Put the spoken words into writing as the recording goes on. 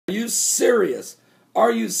Are you serious?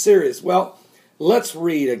 Are you serious? Well, let's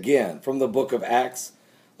read again from the book of Acts.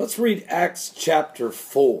 Let's read Acts chapter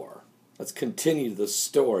 4. Let's continue the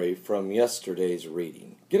story from yesterday's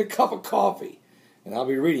reading. Get a cup of coffee, and I'll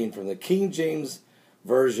be reading from the King James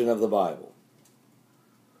Version of the Bible.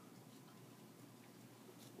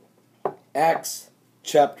 Acts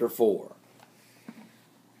chapter 4.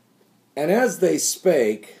 And as they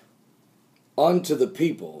spake unto the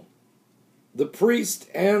people, the priest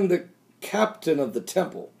and the captain of the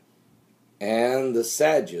temple and the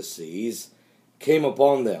Sadducees came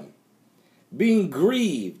upon them, being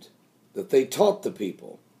grieved that they taught the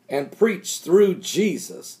people and preached through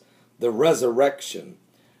Jesus the resurrection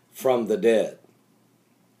from the dead.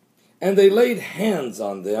 And they laid hands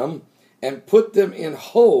on them and put them in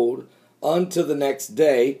hold unto the next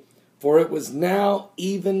day, for it was now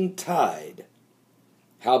eventide.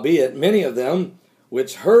 Howbeit many of them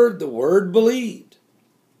which heard the word believed,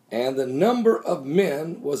 and the number of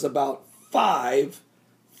men was about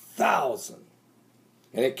 5,000.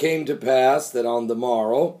 And it came to pass that on the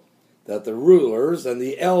morrow that the rulers and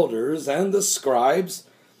the elders and the scribes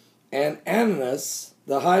and Annas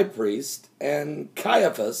the high priest and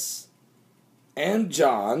Caiaphas and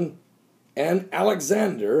John and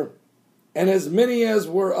Alexander and as many as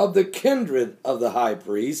were of the kindred of the high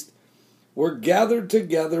priest were gathered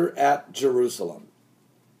together at Jerusalem.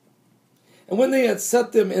 And when they had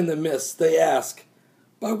set them in the midst, they asked,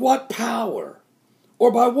 By what power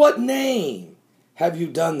or by what name have you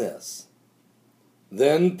done this?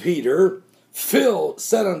 Then Peter, filled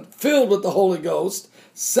with the Holy Ghost,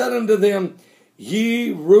 said unto them,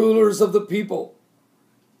 Ye rulers of the people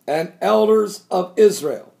and elders of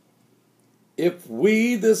Israel, if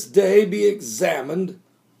we this day be examined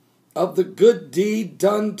of the good deed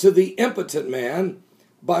done to the impotent man,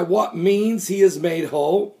 by what means he is made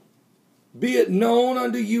whole, be it known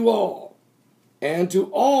unto you all, and to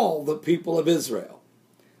all the people of Israel,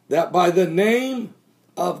 that by the name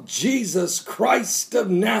of Jesus Christ of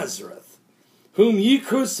Nazareth, whom ye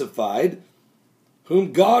crucified,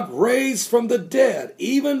 whom God raised from the dead,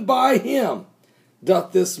 even by him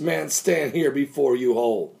doth this man stand here before you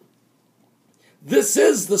whole. This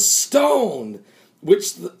is the stone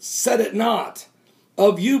which set it not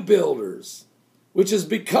of you builders, which has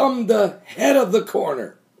become the head of the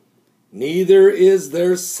corner. Neither is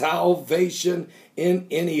there salvation in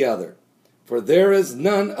any other, for there is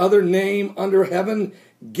none other name under heaven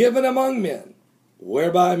given among men,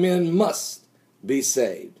 whereby men must be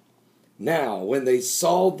saved. Now, when they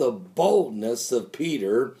saw the boldness of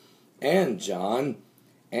Peter and John,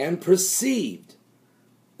 and perceived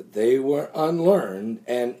that they were unlearned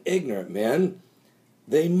and ignorant men,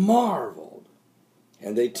 they marveled,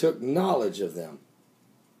 and they took knowledge of them,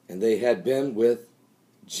 and they had been with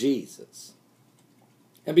Jesus.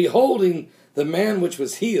 And beholding the man which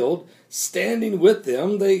was healed, standing with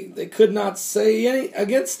them, they could not say any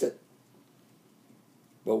against it.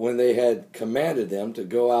 But when they had commanded them to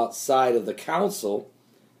go outside of the council,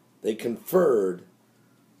 they conferred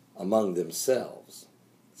among themselves,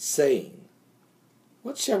 saying,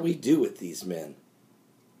 What shall we do with these men?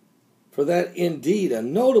 For that indeed a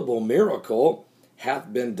notable miracle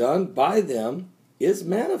hath been done by them is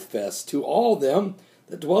manifest to all them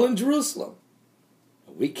that dwell in Jerusalem.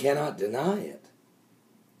 We cannot deny it.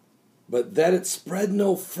 But that it spread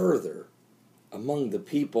no further among the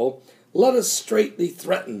people, let us straitly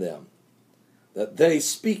threaten them, that they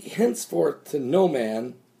speak henceforth to no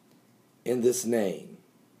man in this name.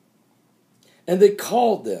 And they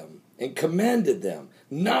called them and commanded them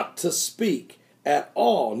not to speak at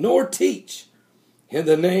all, nor teach in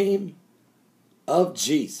the name of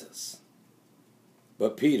Jesus.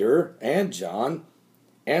 But Peter and John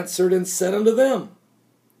answered and said unto them,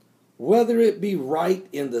 Whether it be right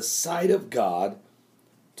in the sight of God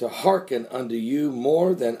to hearken unto you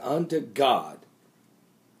more than unto God,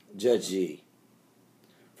 judge ye.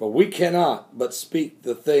 For we cannot but speak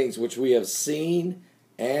the things which we have seen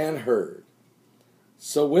and heard.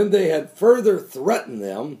 So when they had further threatened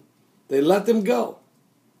them, they let them go,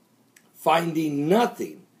 finding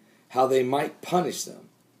nothing how they might punish them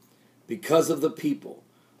because of the people.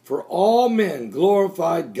 For all men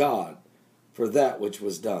glorified God for that which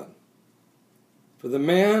was done. For the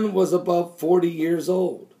man was above 40 years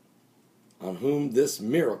old, on whom this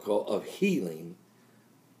miracle of healing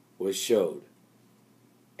was showed.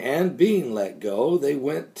 And being let go, they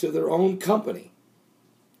went to their own company,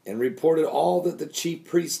 and reported all that the chief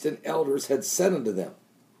priests and elders had said unto them.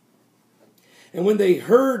 And when they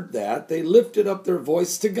heard that, they lifted up their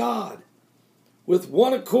voice to God with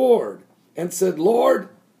one accord, and said, Lord,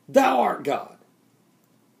 thou art God,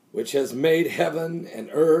 which has made heaven and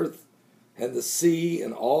earth and the sea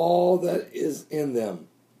and all that is in them,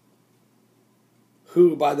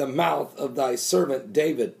 who by the mouth of thy servant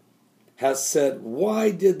David has said,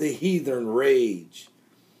 why did the heathen rage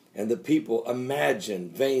and the people imagine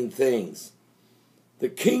vain things? The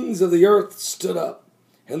kings of the earth stood up,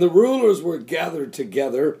 and the rulers were gathered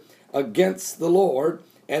together against the Lord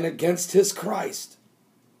and against his Christ.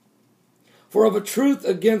 For of a truth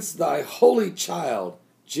against thy holy child,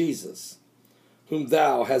 Jesus, whom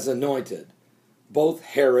thou hast anointed, both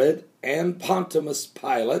Herod and Pontius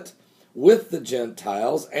Pilate, with the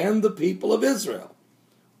Gentiles and the people of Israel,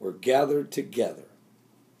 were gathered together,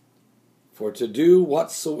 for to do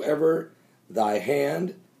whatsoever thy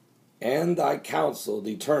hand and thy counsel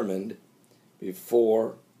determined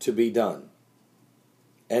before to be done.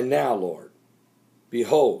 And now, Lord,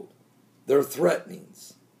 behold their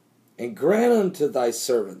threatenings, and grant unto thy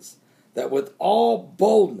servants that with all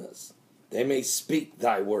boldness they may speak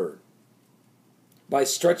thy word, by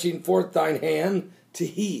stretching forth thine hand to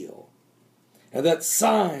heal, and that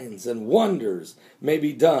signs and wonders may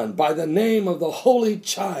be done by the name of the Holy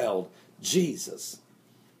Child, Jesus.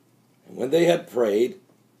 And when they had prayed,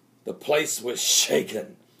 the place was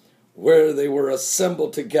shaken, where they were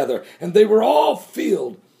assembled together, and they were all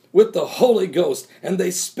filled with the Holy Ghost, and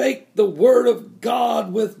they spake the word of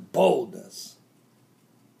God with boldness.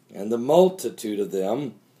 And the multitude of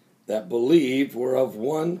them that believed were of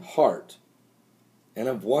one heart and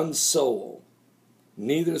of one soul.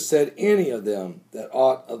 Neither said any of them that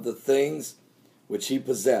aught of the things which he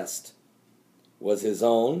possessed was his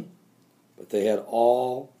own, but they had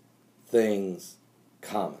all things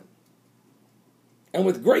common. And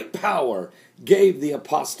with great power gave the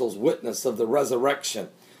apostles witness of the resurrection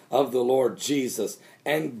of the Lord Jesus,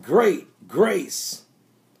 and great grace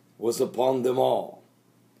was upon them all.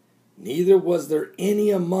 Neither was there any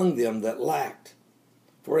among them that lacked.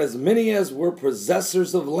 For as many as were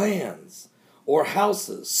possessors of lands or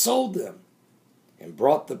houses sold them, and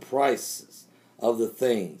brought the prices of the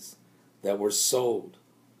things that were sold,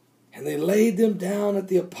 and they laid them down at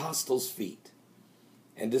the apostles' feet,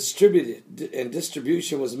 and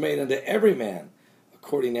distribution was made unto every man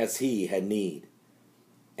according as he had need.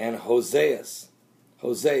 And Hoseas,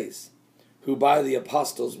 who by the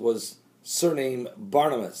apostles was surnamed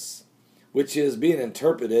Barnabas, which is being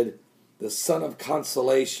interpreted the son of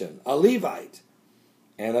consolation, a Levite,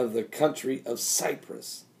 and of the country of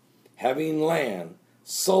Cyprus, having land,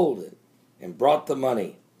 sold it, and brought the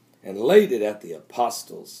money, and laid it at the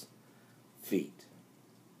apostles' feet.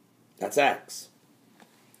 That's Acts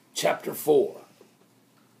chapter 4,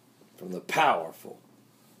 from the powerful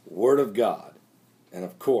Word of God, and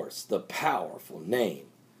of course, the powerful name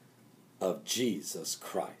of Jesus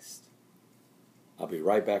Christ. I'll be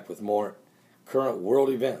right back with more current world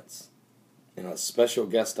events and a special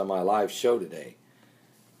guest on my live show today.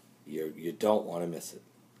 You don't want to miss it.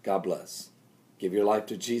 God bless. Give your life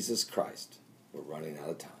to Jesus Christ. We're running out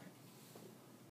of time.